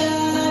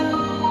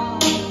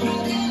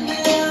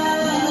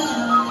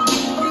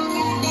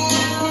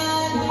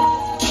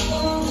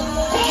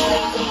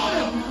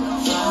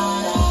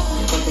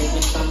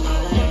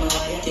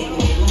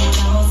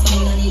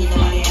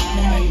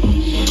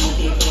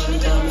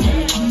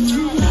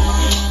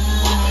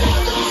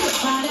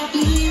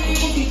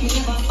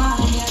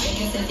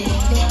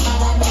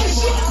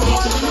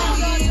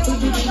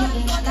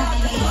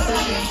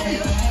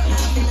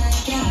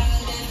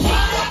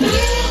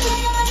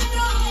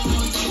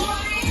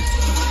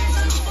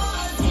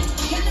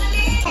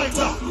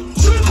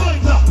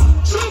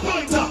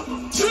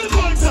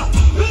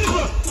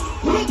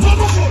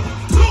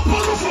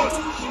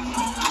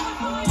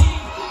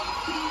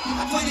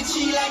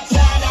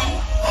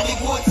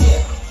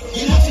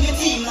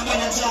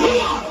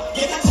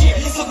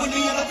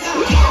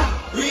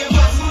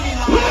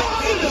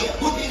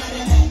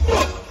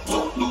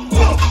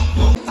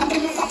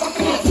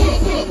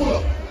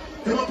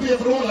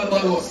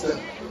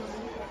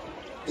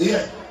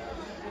 Yeah.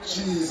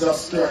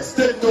 Jesus Christ.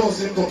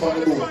 10,000 go on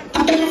the board.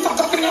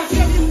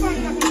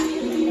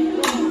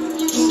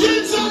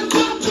 Skinz and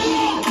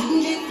Tattoo!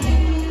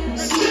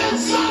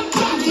 Skinz and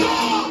Tattoo!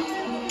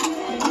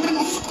 Come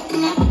on!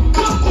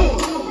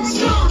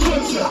 Skinz and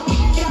Tattoo!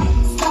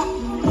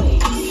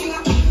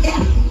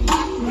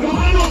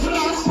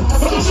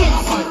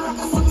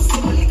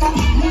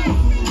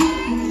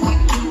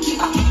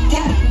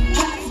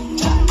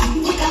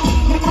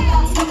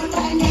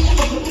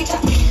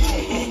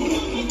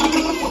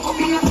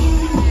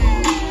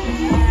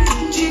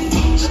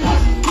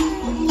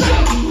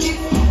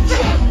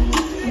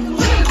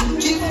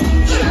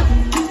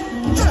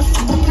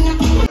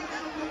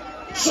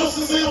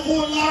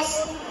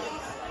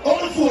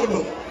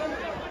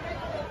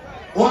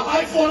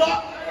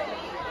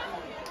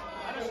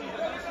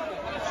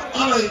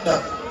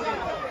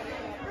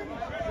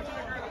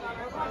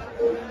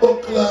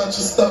 buckle and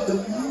she stop the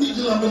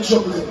middle of the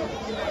trouble.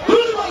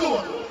 Leave him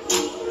alone.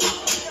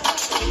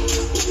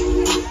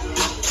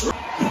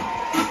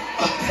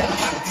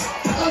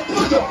 And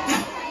put up.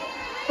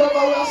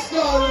 Remember we are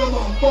scarring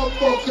man,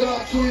 buckle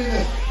and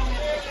Queenie.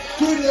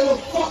 Queenie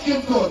was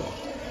fucking good.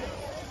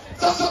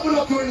 That's something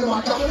up Queenie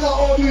man, because we know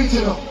how to do it,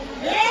 you know.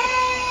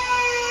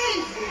 Hey!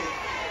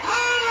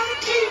 All of the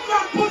keep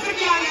from pussy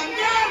girl and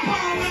girl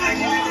power.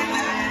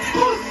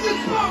 Pussy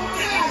power,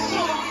 yeah,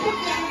 so put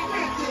that in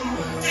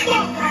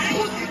fuck from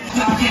pussy.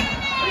 Now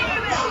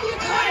you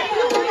can't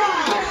do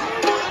that.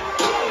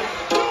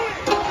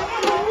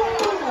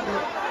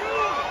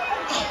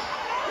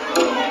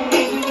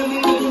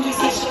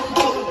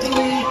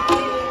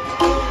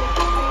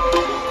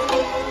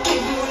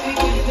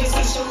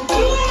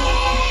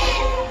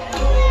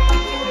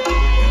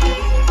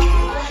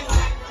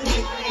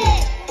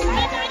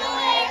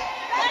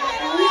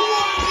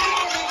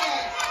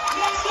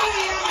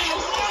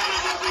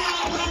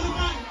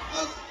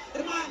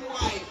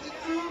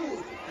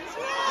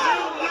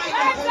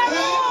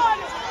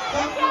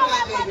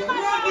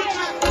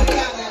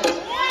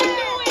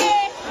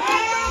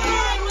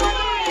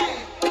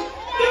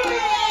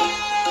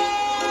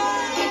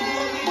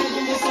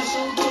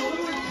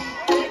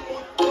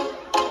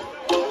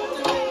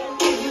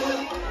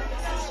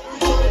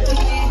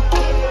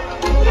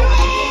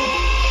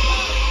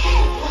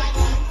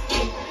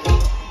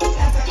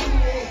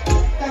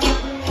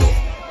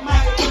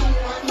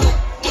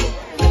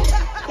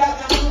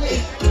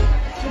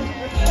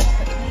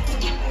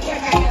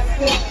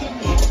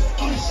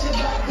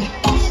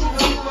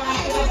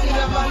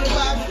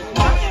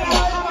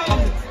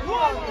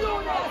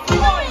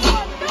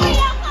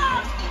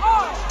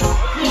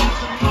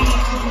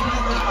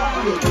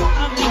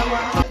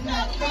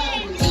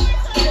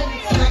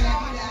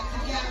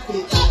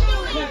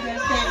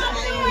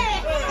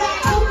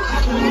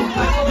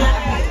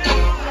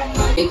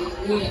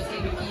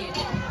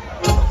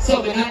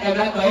 So we not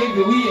like my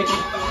every week.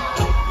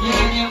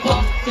 Yeah, you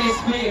pop,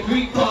 taste great,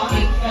 drink pop,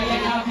 and you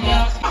have the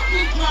ass.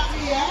 Queenie, come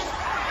here.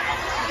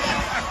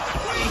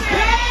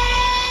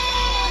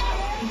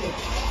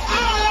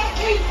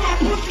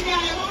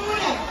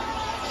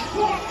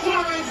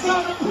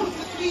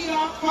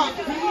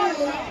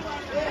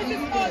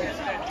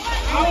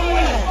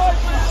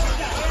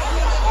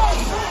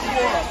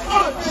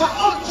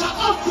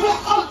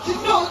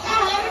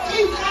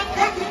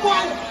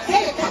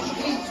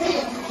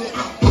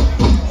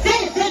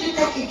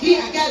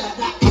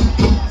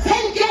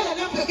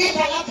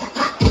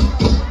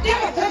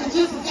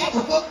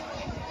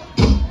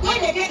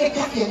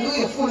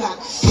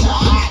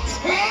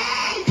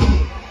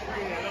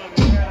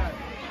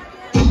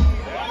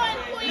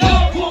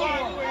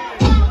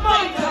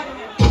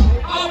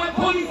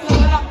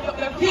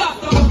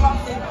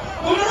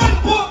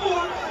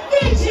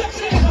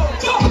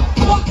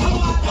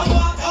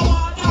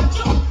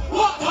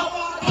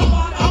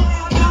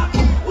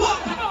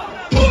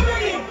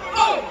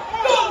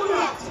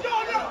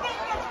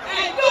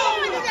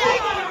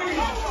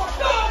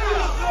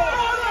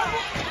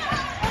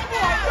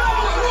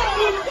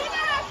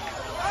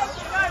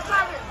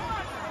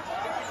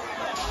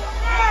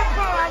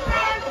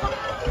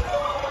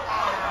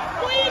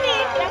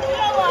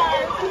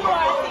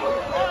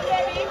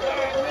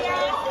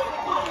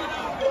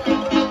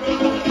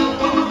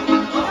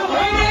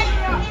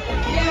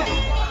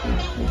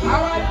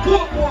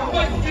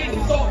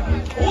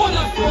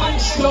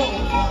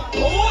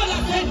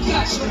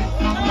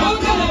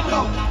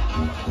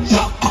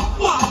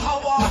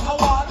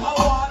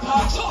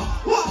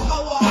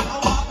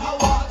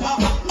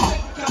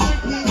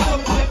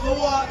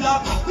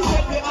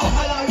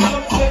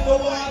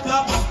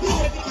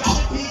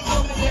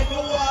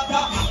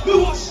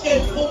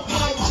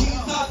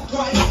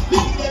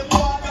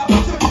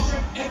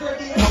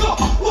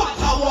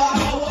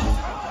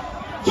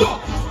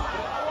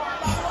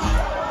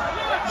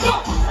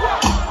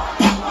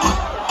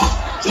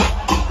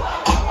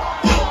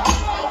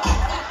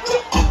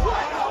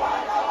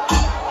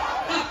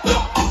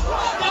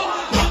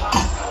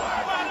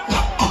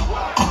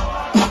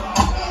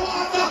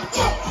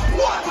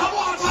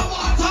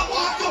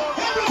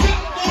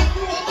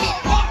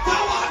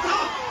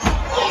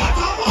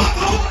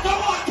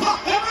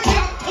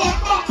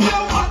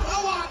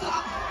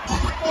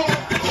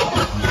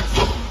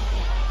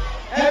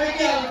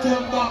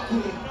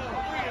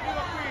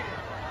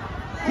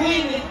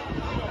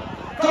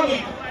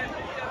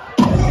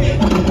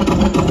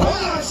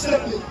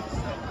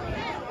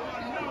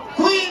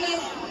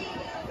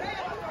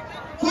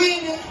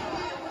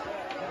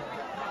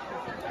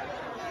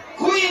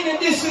 Queenie,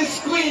 this is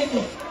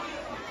Queenie.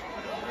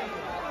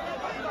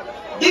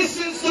 This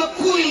is the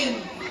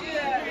Queen.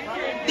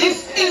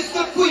 This is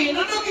the Queen.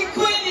 I'm looking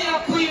Queenie a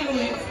Queen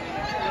with.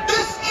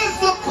 This is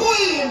the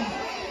Queen.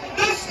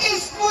 This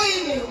is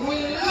Queenie.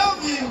 We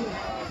love you.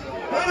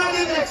 When are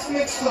the next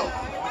mix-up?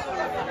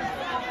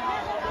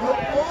 We're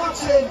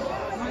watching.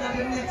 When are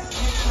the next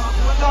mix-up?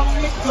 We don't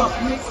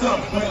mix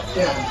up,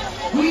 yeah.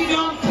 We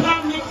don't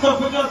plan mix-up,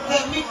 we just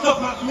let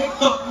mix-up as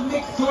mix-up,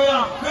 mix way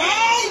up.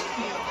 Hey!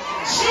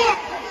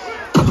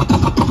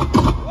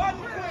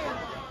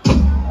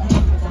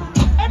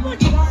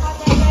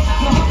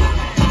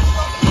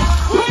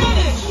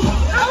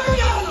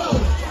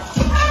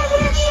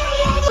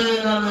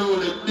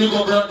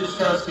 got the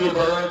skyscraper,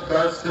 right?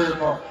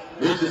 Skyscraper.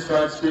 It's a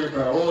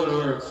skyscraper, all the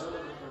works.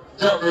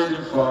 Jump ready,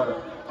 Father.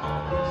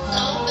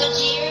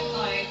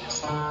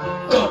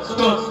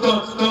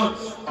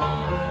 Stunts.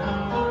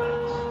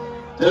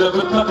 They're a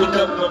good topic,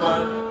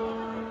 man.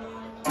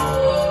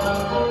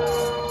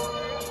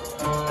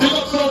 Pick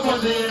up so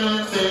much,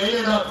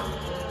 you know.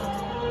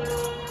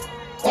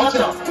 Watch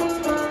out.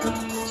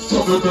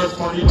 Some of the girls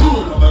money too,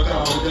 I'm a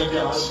girl with the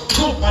girls.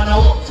 Some man I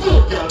walk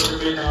food, girl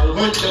criminal.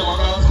 When they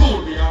walk out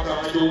school, me I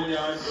got a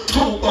union.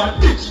 Two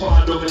bad bitch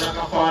man, do me like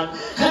a fan.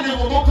 And they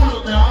walk pull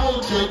up me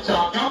out, take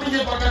talk. I mean,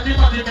 if I got the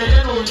money, me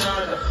you know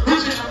that.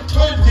 Reaching up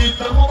 20s,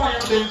 I'm over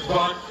your big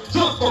band.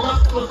 Just for my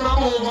school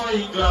from over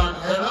England.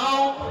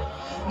 Hello?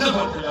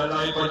 Never tell a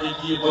lie for the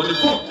game, but the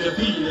fuck the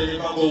feeling.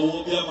 If I go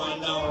home, your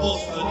man now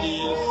bust a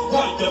deal.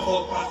 Why the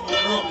fuck pass me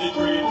around the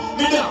green?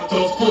 Me down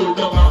just pull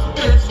them off,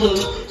 let's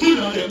go.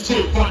 Them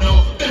cheap for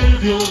now,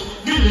 Bellevue,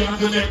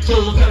 millions in them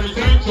toes,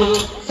 everything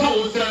toes,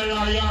 social,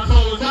 liars,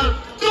 social,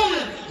 do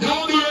it!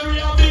 Now the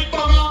area big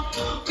bugger,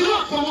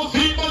 clock for my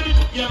feet, money,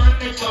 you're an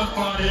next one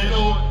for the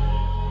load.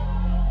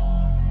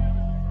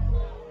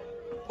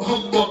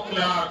 Humbug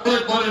clock,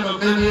 break money up,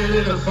 then you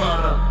little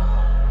father.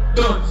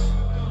 Dunce.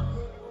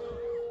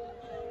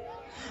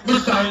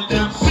 Beside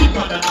them,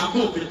 sicker than a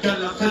movie,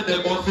 girl, I said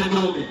them want to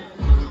know me.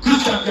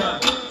 Christian girl,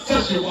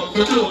 said she want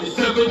to know me,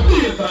 7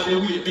 days of the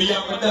week, me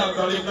have a dog,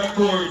 I live like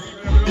Corey.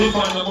 If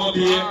I'm a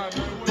bobby,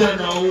 then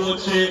I won't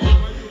change.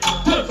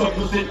 Tell some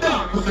pussy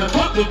down, pussy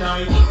fuck the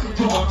night.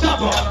 To a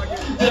chopper,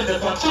 then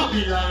there's a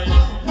choppy line.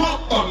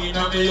 Walk banging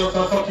on me, you're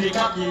so sucky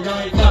cocky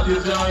right, that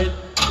is right.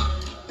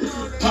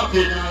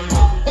 Happy night,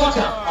 watch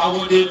out, I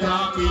want it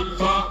talking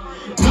for.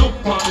 Look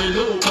for me,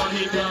 look